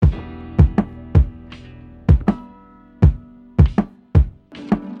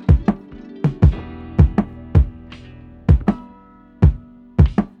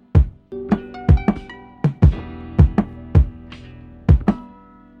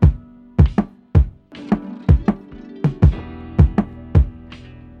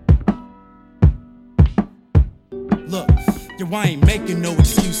I ain't making no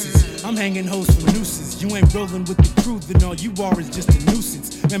excuses. I'm hanging hoes for nooses. You ain't rolling with the crew, then all you are is just a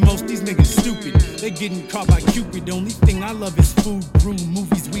nuisance. Man, most these niggas stupid. They getting caught by Cupid. The only thing I love is food, brew,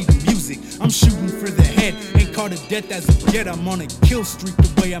 movies, weed, and music. I'm shooting for the head. Ain't caught a death as of yet. I'm on a kill streak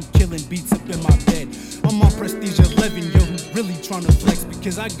the way I'm killing beats up in my bed. I'm on Prestige 11, yo, who really tryna flex?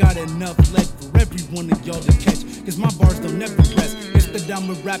 Because I got enough lead for every one of y'all to catch. Cause my bars don't never rest. It's the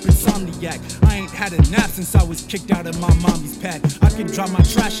downward rap insomniac. I ain't had a nap since I was kicked out of my mommy's pad. I can drop my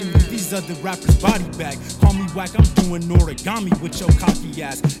trash and leave these other rappers' body bag. Call me whack, I'm doing origami with your cocky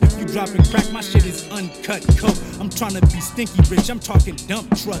ass. If you dropping crack, my shit is uncut coke. I'm tryna be stinky rich, I'm talking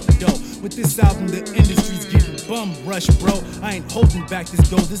dump truck dough. With this album, the industry's getting bum rush, bro. I ain't holding back this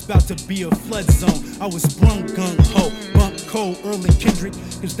gold, this about to be a flood zone. I was sprung gung-ho, bump Cole, Earl, and Kendrick,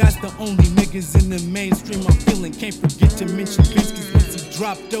 cause that's the only niggas in the mainstream I'm feeling. Can't forget to mention Vince, cause once he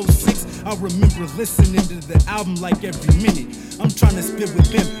dropped 06, I remember listening to the album like every minute. I'm tryna spit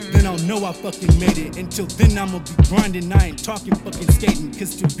with them, then I'll know I fucking made it. Until then I'ma be grinding, I ain't talking fucking skating.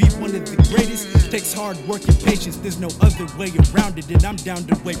 Cause to be one of the greatest takes hard work and patience. There's no other way around it, and I'm down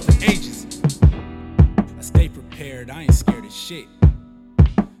to wait for ages. I stay prepared, I ain't scared of shit.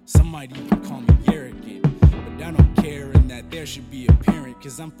 Some might even call me arrogant, but I don't care, and that there should be apparent.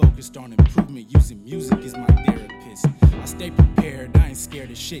 Cause I'm focused on improvement, using music as my therapist. I stay prepared, I ain't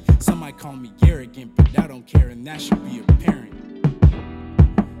scared of shit. Some might call me arrogant, but I don't care, and that should be apparent.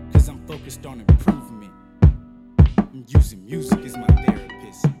 Cause I'm focused on improvement, and using music as my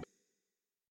therapist.